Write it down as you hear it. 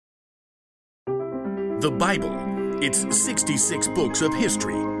The Bible. It's 66 books of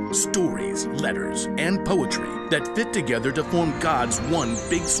history, stories, letters, and poetry that fit together to form God's one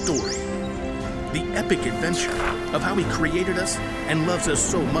big story. The epic adventure of how He created us and loves us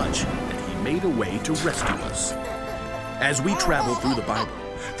so much that He made a way to rescue us. As we travel through the Bible,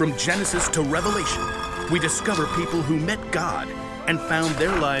 from Genesis to Revelation, we discover people who met God and found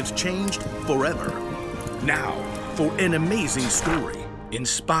their lives changed forever. Now, for an amazing story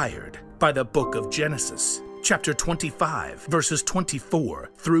inspired by the book of Genesis, chapter 25, verses 24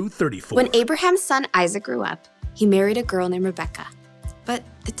 through 34. When Abraham's son Isaac grew up, he married a girl named Rebekah. But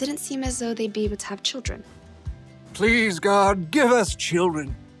it didn't seem as though they'd be able to have children. Please, God, give us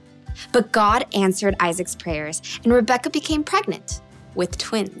children. But God answered Isaac's prayers, and Rebekah became pregnant with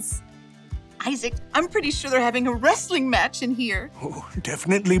twins. Isaac, I'm pretty sure they're having a wrestling match in here. Oh,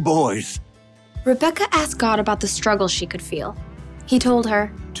 definitely boys. Rebekah asked God about the struggle she could feel. He told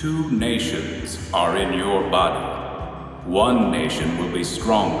her, 2 nations are in your body. One nation will be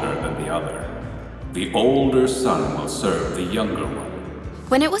stronger than the other. The older son will serve the younger one.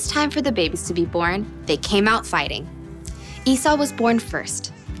 When it was time for the babies to be born, they came out fighting. Esau was born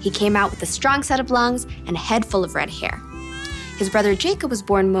first. He came out with a strong set of lungs and a head full of red hair. His brother Jacob was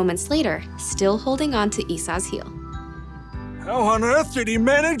born moments later, still holding on to Esau's heel. How on earth did he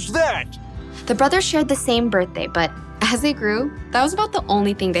manage that? The brothers shared the same birthday, but as they grew, that was about the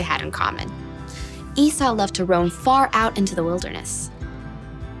only thing they had in common. Esau loved to roam far out into the wilderness.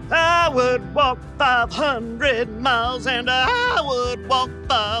 I would walk 500 miles and I would walk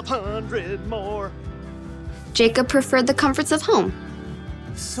 500 more. Jacob preferred the comforts of home.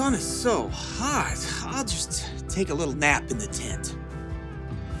 The sun is so hot. I'll just take a little nap in the tent.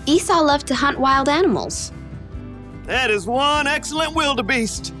 Esau loved to hunt wild animals. That is one excellent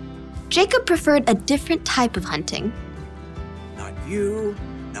wildebeest. Jacob preferred a different type of hunting. Not you,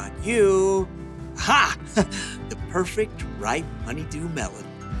 not you. Ha! The perfect ripe honeydew melon.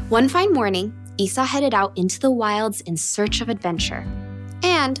 One fine morning, Esau headed out into the wilds in search of adventure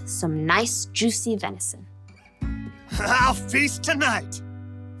and some nice, juicy venison. I'll feast tonight.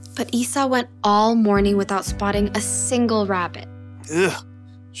 But Esau went all morning without spotting a single rabbit. Ugh,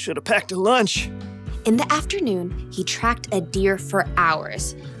 should have packed a lunch. In the afternoon, he tracked a deer for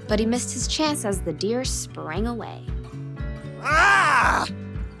hours, but he missed his chance as the deer sprang away. Ah!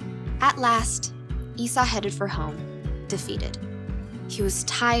 At last, Esau headed for home, defeated. He was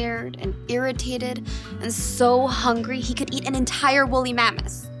tired and irritated and so hungry he could eat an entire woolly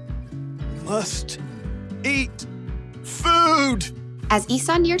mammoth. Must eat food. As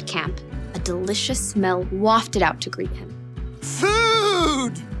Esau neared camp, a delicious smell wafted out to greet him.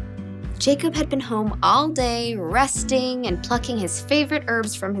 Food! Jacob had been home all day, resting and plucking his favorite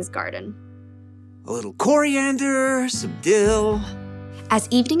herbs from his garden. A little coriander, some dill. As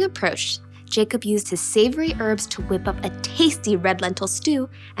evening approached, Jacob used his savory herbs to whip up a tasty red lentil stew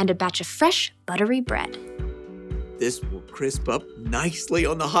and a batch of fresh, buttery bread. This will crisp up nicely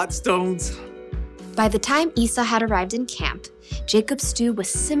on the hot stones. By the time Esau had arrived in camp, Jacob's stew was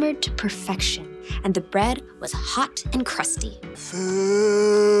simmered to perfection, and the bread was hot and crusty.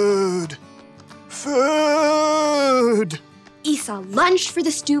 Food! Food! Esau lunged for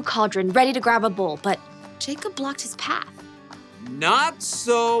the stew cauldron, ready to grab a bowl, but Jacob blocked his path. Not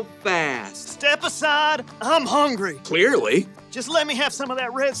so fast. Step aside, I'm hungry. Clearly. Just let me have some of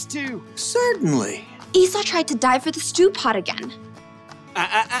that red stew. Certainly. Esau tried to dive for the stew pot again.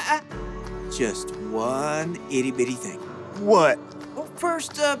 Just one itty-bitty thing. What? Well,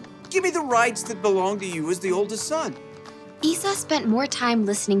 first, give me the rights that belong to you as the oldest son. Esau spent more time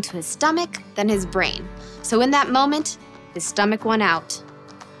listening to his stomach than his brain. So in that moment, his stomach won out.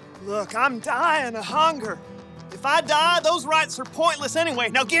 Look, I'm dying of hunger. If I die, those rights are pointless anyway.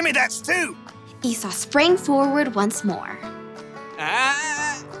 Now give me that stew. Esau sprang forward once more.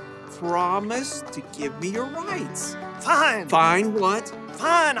 Promise to give me your rights. Fine. Fine what?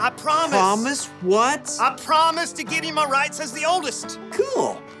 Fine, I promise. Promise what? I promise to give you my rights as the oldest.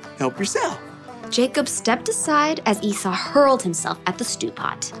 Cool. Help yourself. Jacob stepped aside as Esau hurled himself at the stew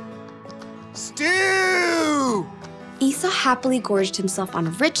pot. Stew! Esau happily gorged himself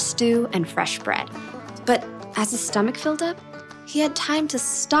on rich stew and fresh bread. But as his stomach filled up, he had time to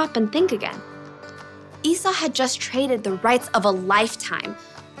stop and think again. Esau had just traded the rights of a lifetime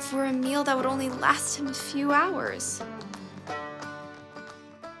for a meal that would only last him a few hours.